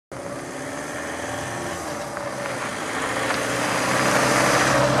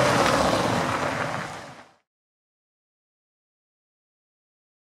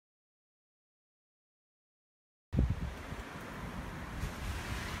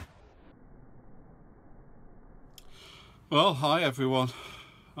Well, hi everyone.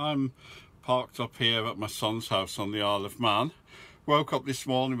 I'm parked up here at my son's house on the Isle of Man. Woke up this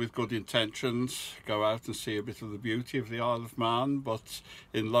morning with good intentions, go out and see a bit of the beauty of the Isle of Man, but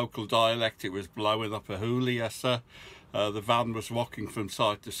in local dialect it was blowing up a hoolie, yes sir. The van was rocking from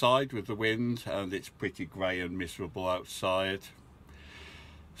side to side with the wind, and it's pretty grey and miserable outside.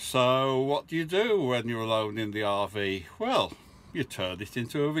 So what do you do when you're alone in the RV? Well, you turn it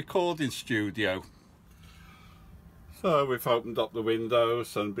into a recording studio. So we've opened up the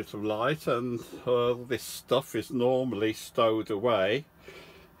windows and a bit of light, and this stuff is normally stowed away.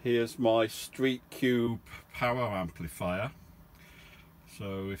 Here's my Street Cube power amplifier.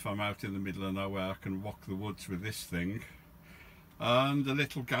 So if I'm out in the middle of nowhere, I can walk the woods with this thing. And a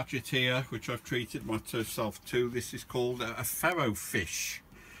little gadget here, which I've treated myself to. This is called a Ferrofish.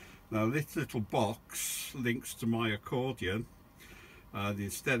 Now this little box links to my accordion. And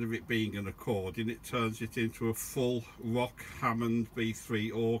instead of it being an accordion, it turns it into a full rock Hammond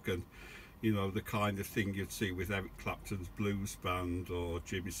B3 organ. You know, the kind of thing you'd see with Eric Clapton's blues band, or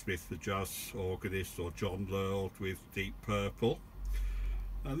Jimmy Smith the jazz organist, or John Lurld with Deep Purple.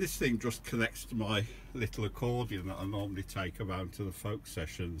 And this thing just connects to my little accordion that I normally take around to the folk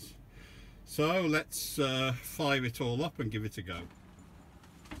sessions. So let's fire it all up and give it a go.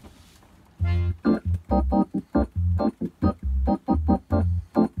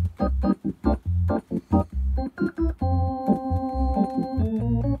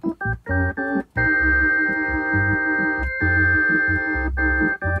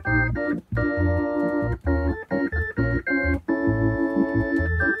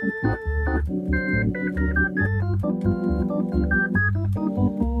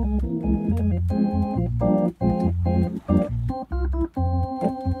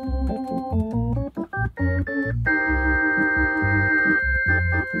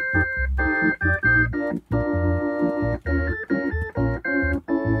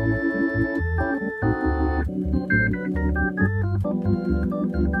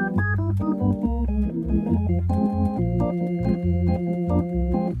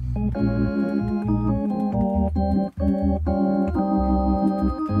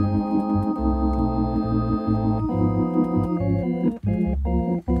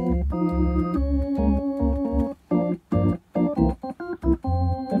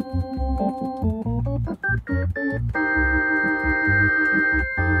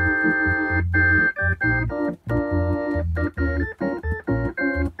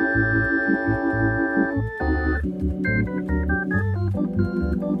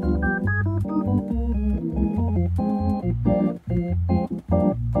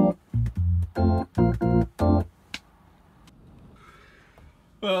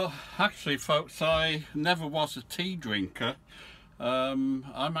 Well, actually folks, I never was a tea drinker. I'm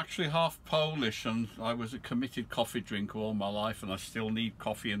actually half Polish, and I was a committed coffee drinker all my life, and I still need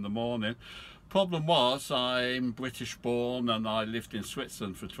coffee in the morning. Problem was, I'm British born and I lived in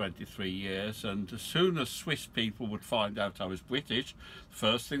Switzerland for 23 years, and as soon as Swiss people would find out I was British, the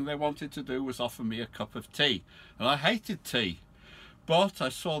first thing they wanted to do was offer me a cup of tea. And I hated tea. But I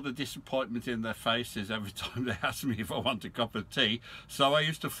saw the disappointment in their faces every time they asked me if I want a cup of tea. So I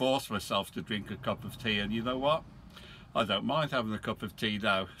used to force myself to drink a cup of tea, and you know what? I don't mind having a cup of tea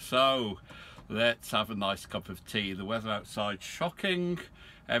now. So let's have a nice cup of tea. The weather outside's shocking.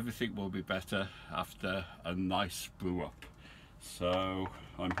 Everything will be better after a nice brew up. So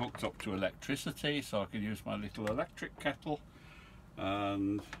I'm hooked up to electricity, so I can use my little electric kettle,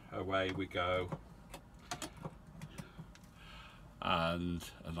 and away we go. And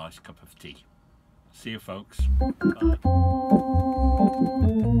a nice cup of tea. See you folks. Bye.